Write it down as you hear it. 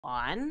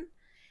on.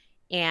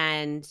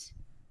 And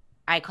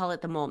I call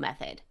it the mole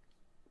method.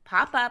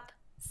 Pop up,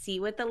 see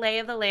what the lay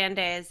of the land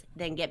is,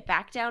 then get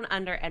back down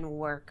under and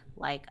work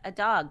like a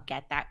dog.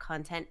 Get that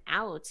content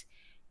out.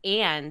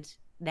 And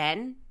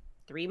then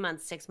 3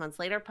 months, 6 months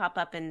later, pop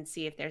up and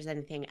see if there's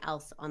anything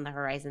else on the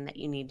horizon that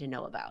you need to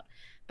know about.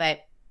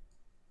 But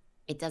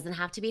it doesn't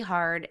have to be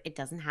hard. It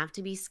doesn't have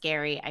to be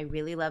scary. I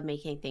really love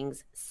making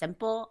things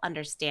simple,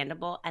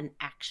 understandable, and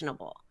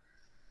actionable.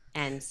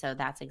 And so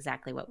that's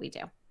exactly what we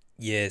do.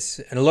 Yes,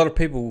 and a lot of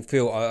people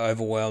feel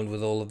overwhelmed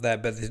with all of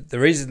that, but the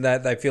reason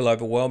that they feel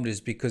overwhelmed is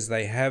because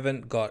they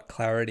haven't got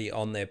clarity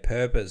on their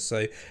purpose.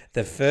 So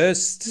the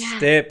first Yeah.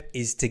 step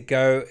is to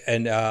go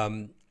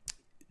and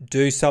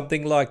do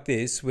something like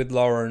this with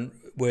Lauren,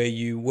 where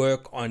you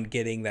work on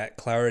getting that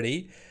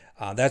clarity.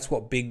 That's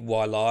what Big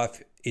Y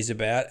Life is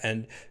about,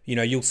 and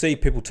you'll see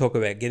people talk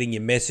about getting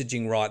your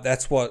messaging right.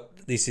 That's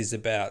what this is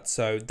about.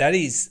 So that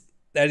is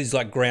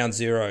like ground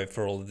zero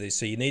for all of this.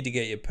 So you need to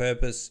get your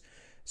purpose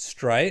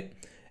straight,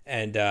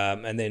 and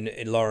then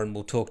Lauren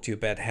will talk to you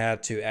about how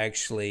to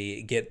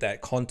actually get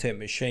that content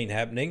machine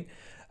happening.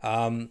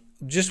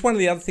 Just one of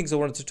the other things I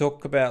wanted to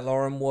talk about,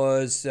 Lauren,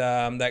 was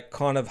that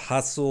kind of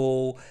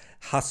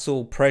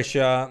hustle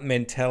pressure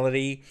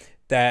mentality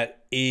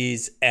that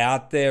is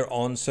out there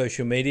on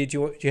social media.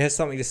 Do you have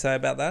something to say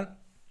about that?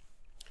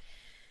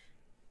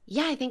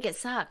 Yeah, I think it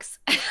sucks.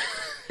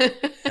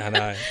 I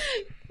know.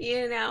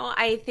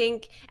 I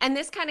think, and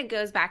this kind of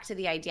goes back to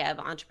the idea of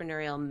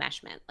entrepreneurial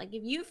enmeshment. Like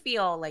if you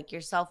feel like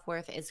your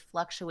self-worth is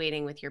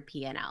fluctuating with your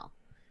P&L,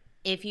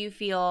 if you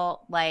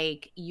feel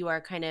like you are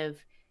kind of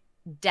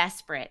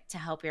desperate to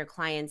help your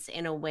clients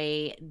in a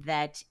way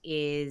that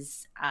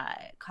is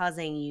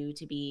causing you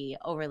to be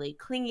overly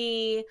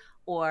clingy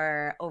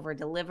or over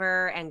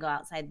deliver and go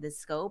outside the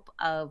scope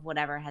of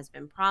whatever has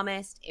been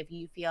promised, if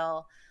you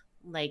feel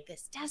like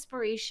this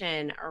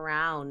desperation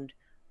around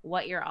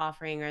what you're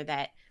offering, or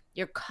that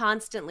you're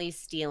constantly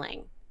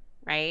stealing,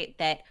 right?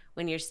 That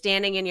when you're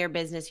standing in your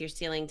business, you're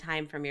stealing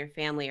time from your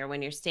family, or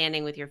when you're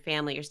standing with your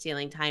family, you're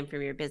stealing time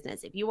from your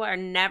business. If you are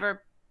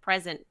never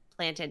present,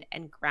 planted,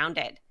 and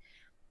grounded,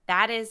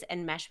 that is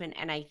enmeshment.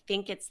 And I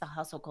think it's the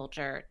hustle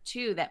culture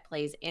too that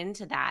plays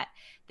into that.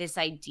 This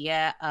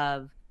idea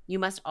of you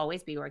must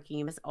always be working,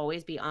 you must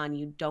always be on,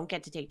 you don't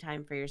get to take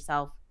time for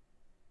yourself.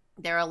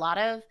 There are a lot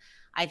of,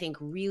 I think,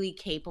 really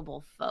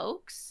capable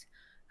folks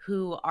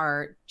who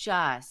are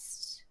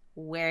just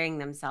wearing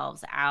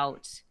themselves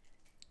out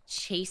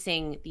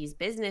chasing these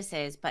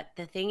businesses. But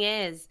the thing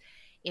is,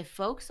 if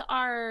folks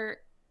are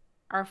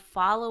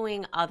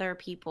following other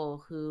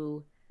people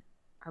who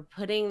are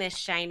putting this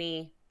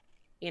shiny,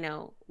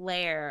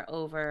 layer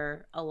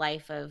over a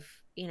life of,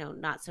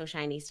 not so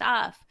shiny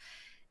stuff,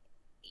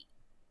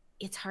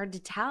 it's hard to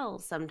tell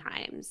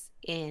sometimes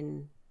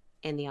in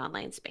the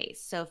online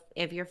space. So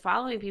if you're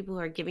following people who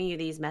are giving you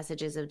these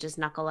messages of just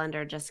knuckle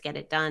under, just get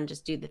it done,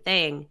 just do the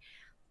thing,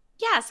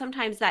 yeah,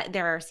 sometimes that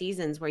there are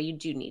seasons where you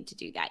do need to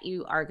do that.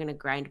 You are going to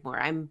grind more.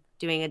 I'm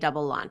doing a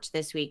double launch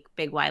this week.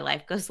 Big Y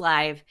Life goes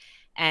live.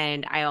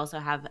 And I also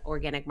have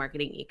organic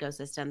marketing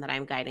ecosystem that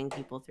I'm guiding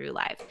people through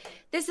live.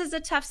 This is a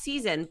tough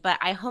season, but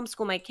I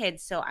homeschool my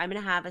kids. So I'm going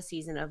to have a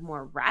season of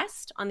more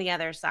rest on the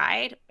other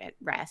side.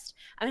 Rest.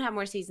 I'm going to have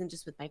more season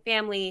just with my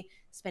family,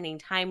 spending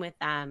time with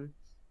them,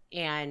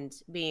 and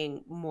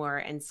being more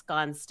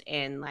ensconced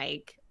in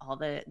like all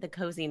the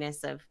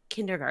coziness of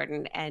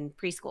kindergarten and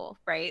preschool,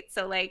 right?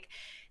 So like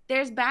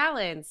there's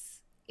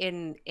balance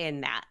in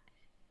that.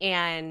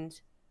 And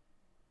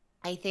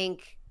I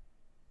think,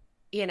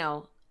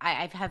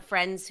 I've had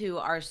friends who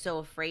are so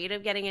afraid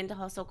of getting into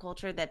hustle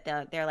culture that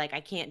they're like, I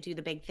can't do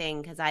the big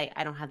thing because I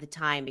don't have the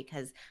time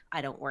because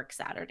I don't work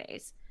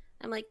Saturdays.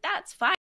 I'm like, that's fine.